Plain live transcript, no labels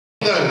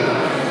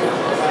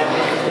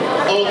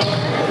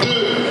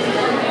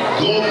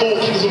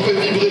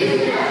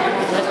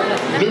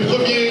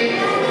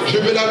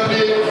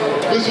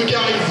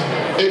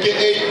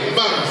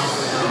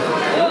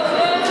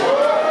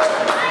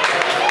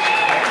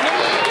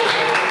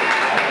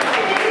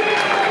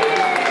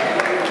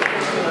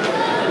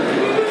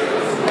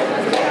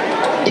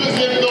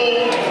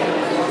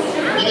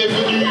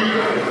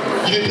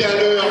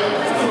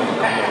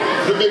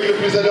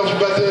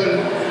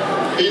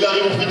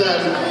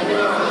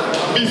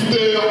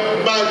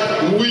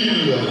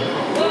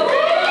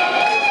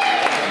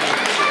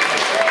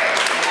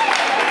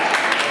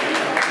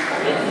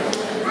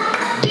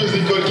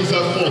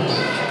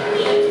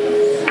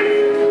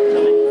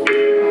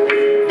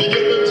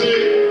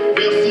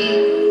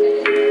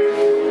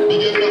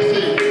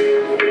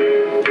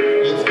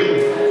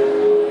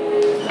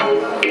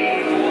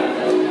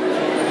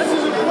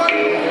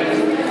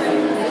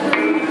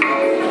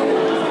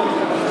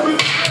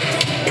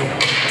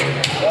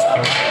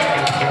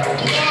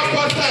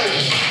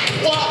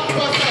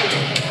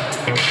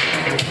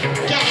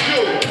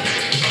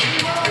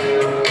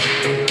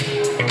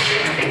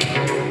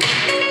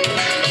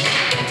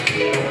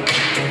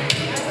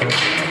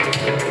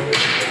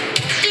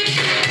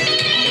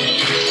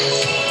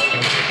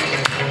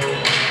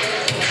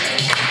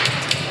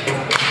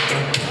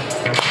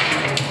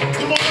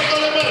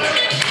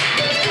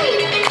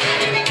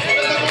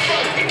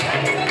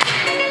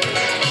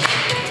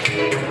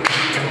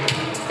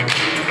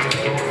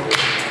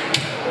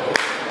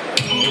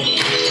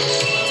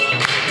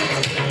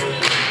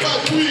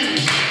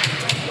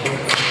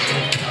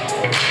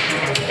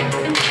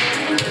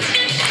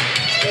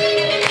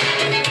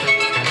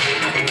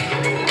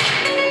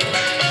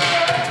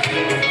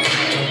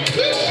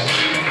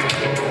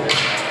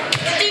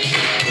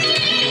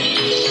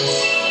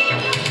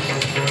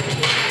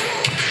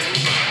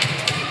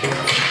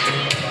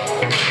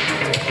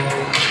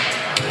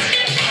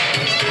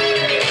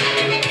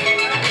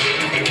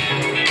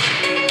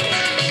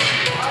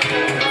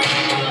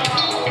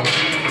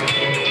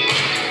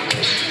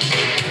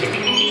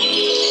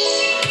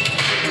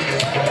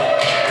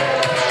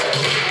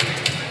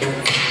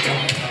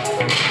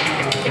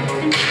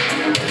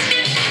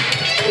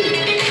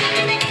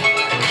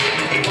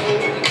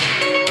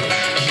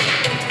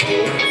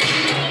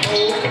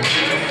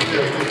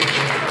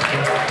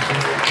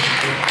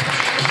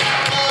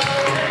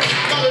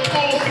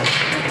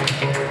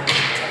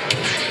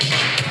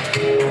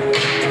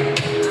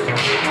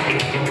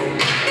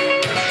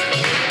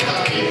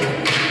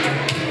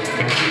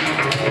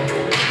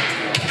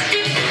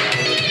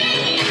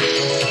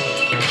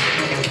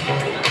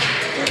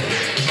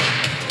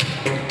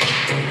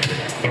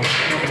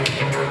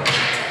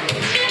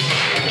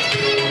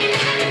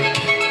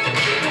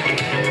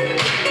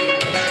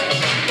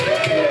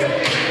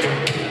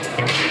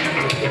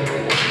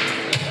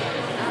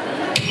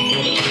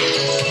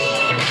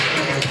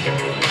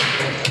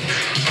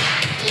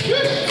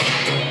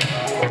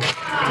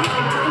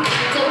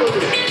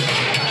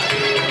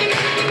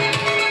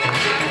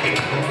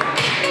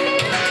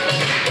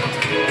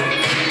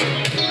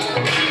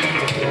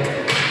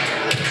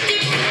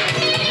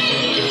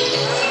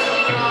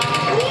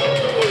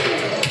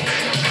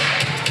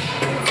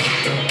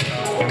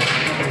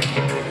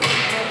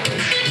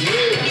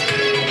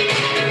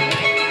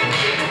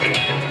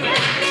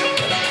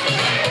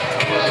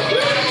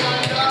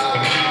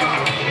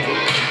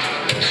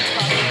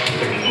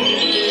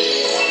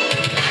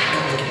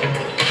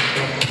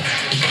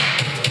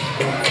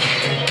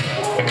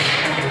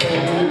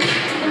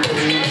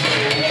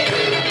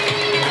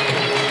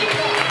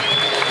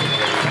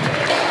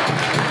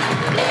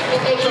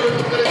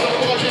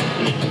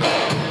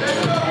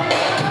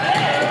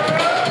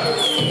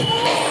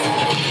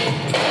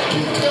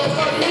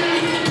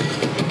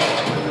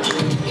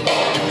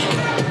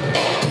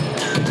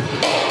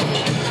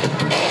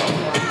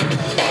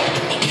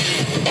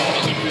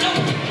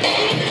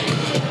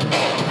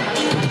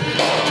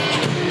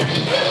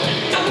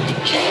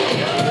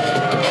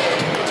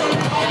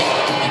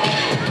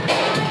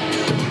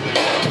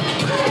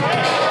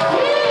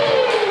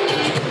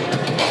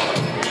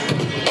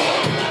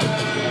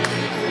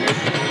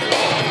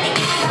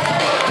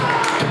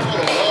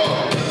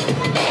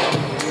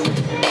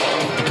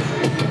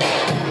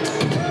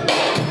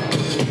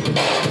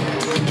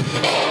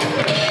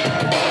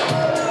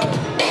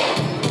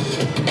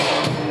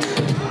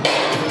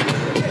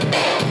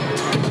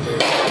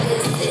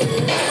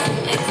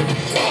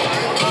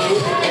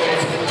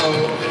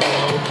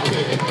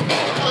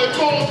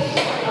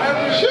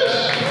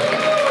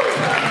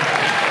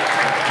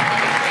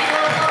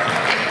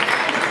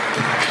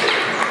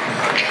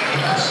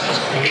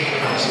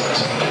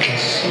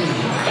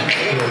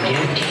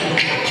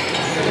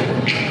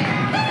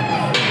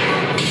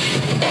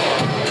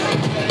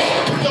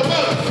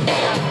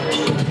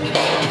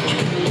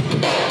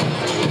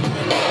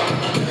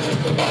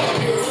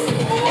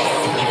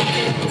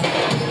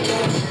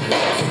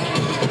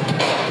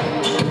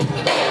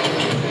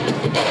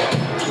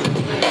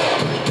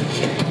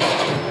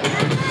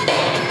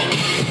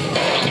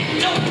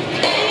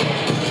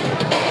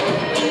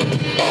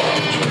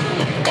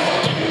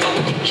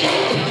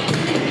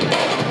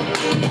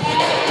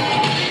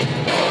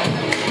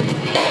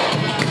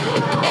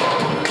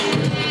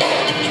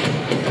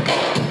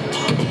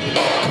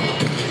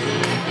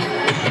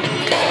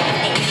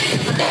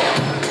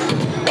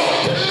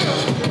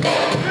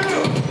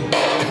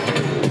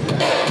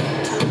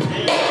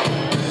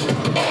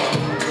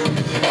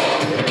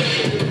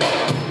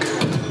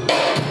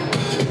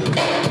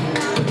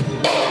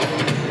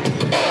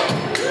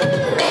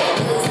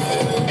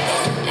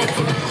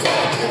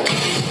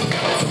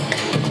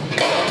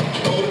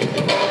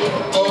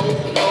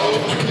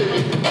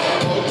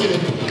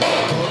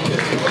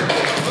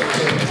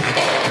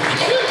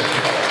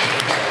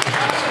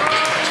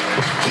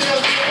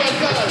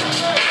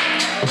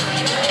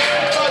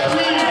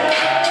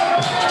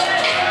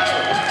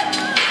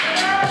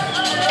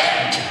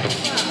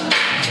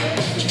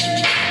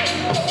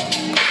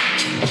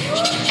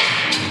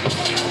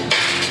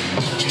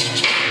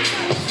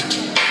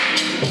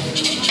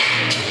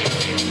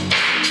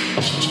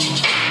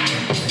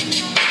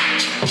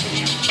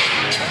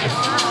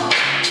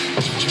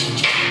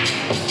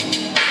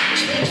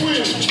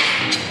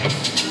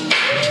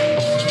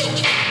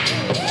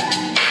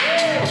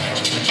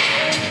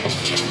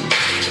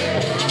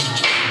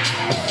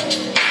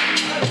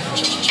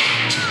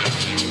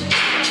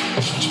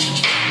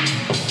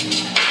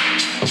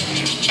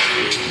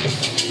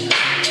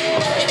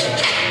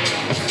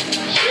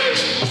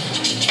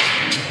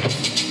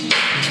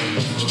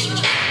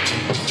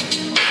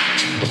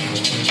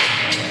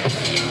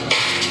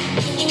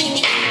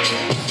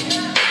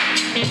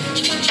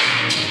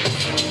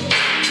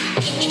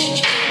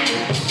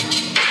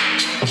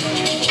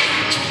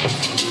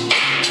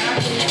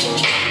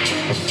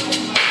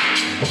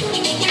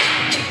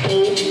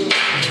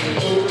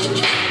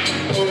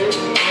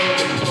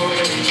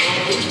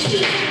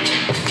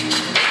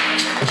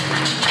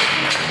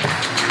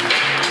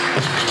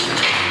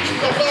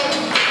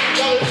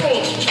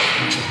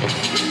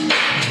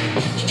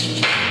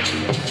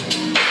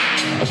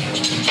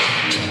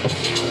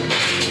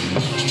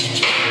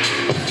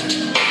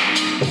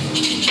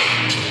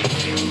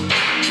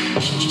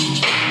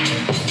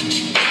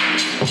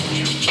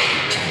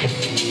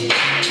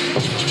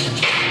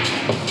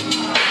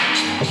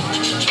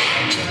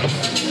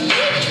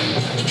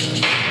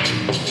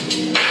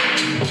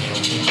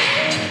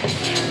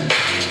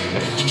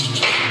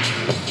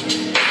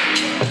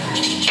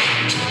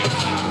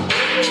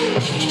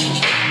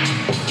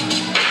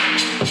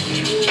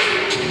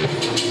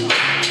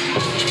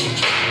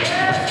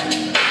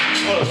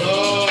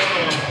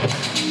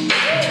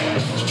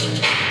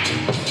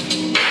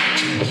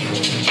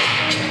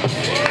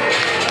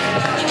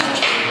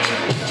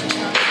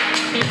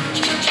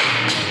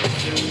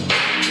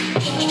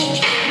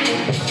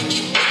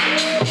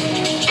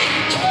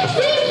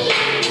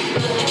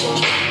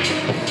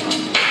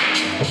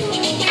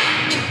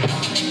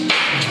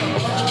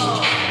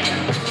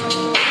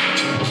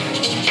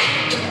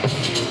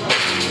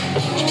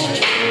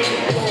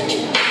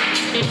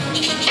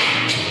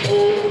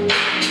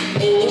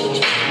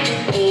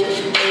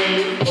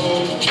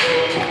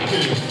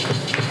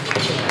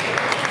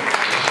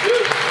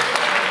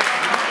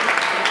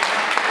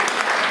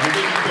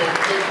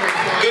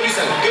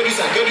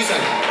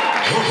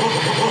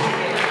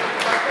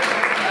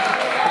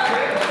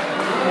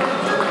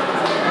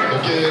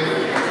Ok.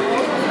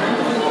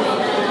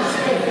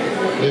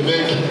 Les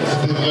mecs,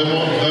 c'était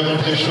vraiment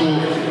très chaud.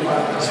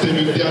 C'était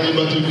le dernier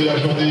battle de la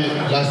journée.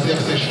 La Serre,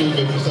 c'est chaud,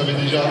 mais vous le savez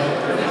déjà.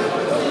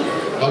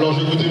 Alors je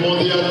vais vous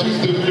demander à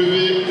tous de vous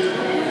lever.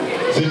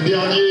 C'est le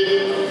dernier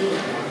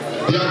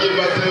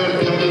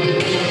battle, dernier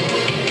défi.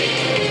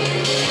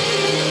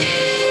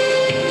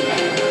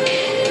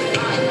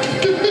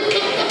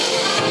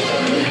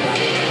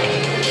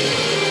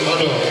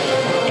 Alors,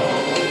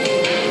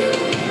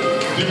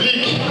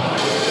 public,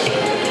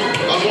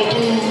 avant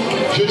tout,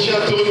 je tiens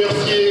à te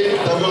remercier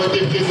d'avoir été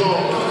présent,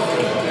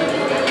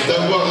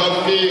 d'avoir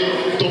ramené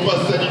ton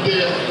passe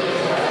sanitaire.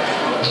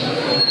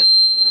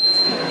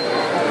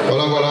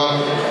 Voilà,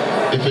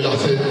 effet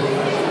Larsen,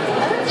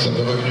 ça m'est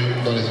revenu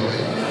dans les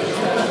oreilles.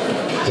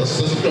 Ça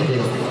siffle un peu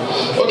là.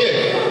 Ok,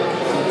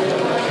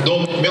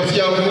 donc merci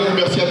à vous,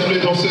 merci à tous les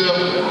danseurs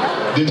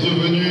d'être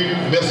venus,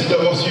 merci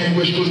d'avoir suivi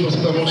West Coast dans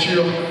cette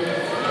aventure.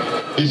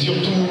 Et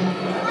surtout,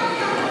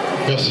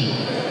 merci.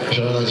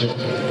 J'ai rien à dire.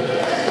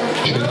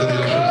 Je vais vous donner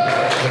la chose.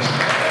 Merci.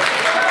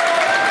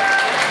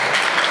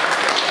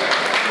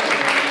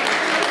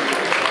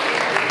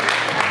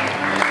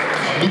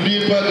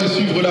 N'oubliez pas de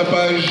suivre la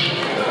page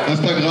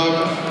Instagram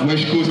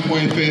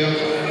weshcoast.fr.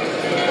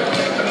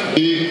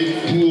 Et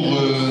pour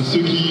ceux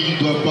qui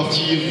doivent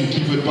partir ou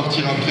qui veulent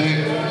partir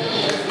après,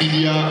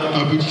 il y a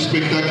un petit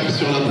spectacle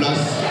sur la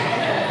place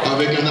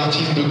avec un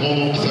artiste de grand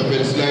nom qui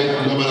s'appelle Slide,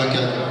 l'homme à la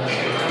canne.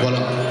 Voilà.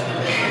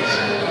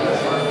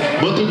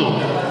 Maintenant,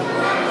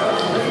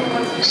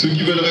 ceux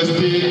qui veulent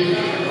rester,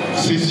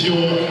 session,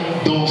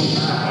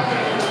 danse,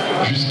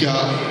 jusqu'à,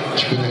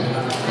 tu connais,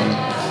 voilà.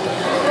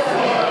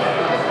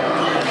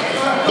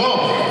 Bon,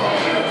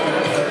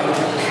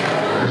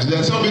 vous êtes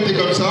assez embêtés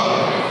comme ça,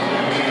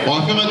 on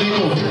va faire un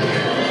décompte.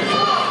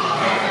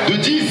 De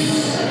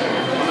 10.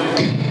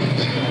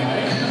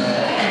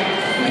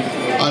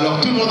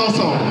 Alors tout le monde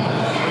ensemble.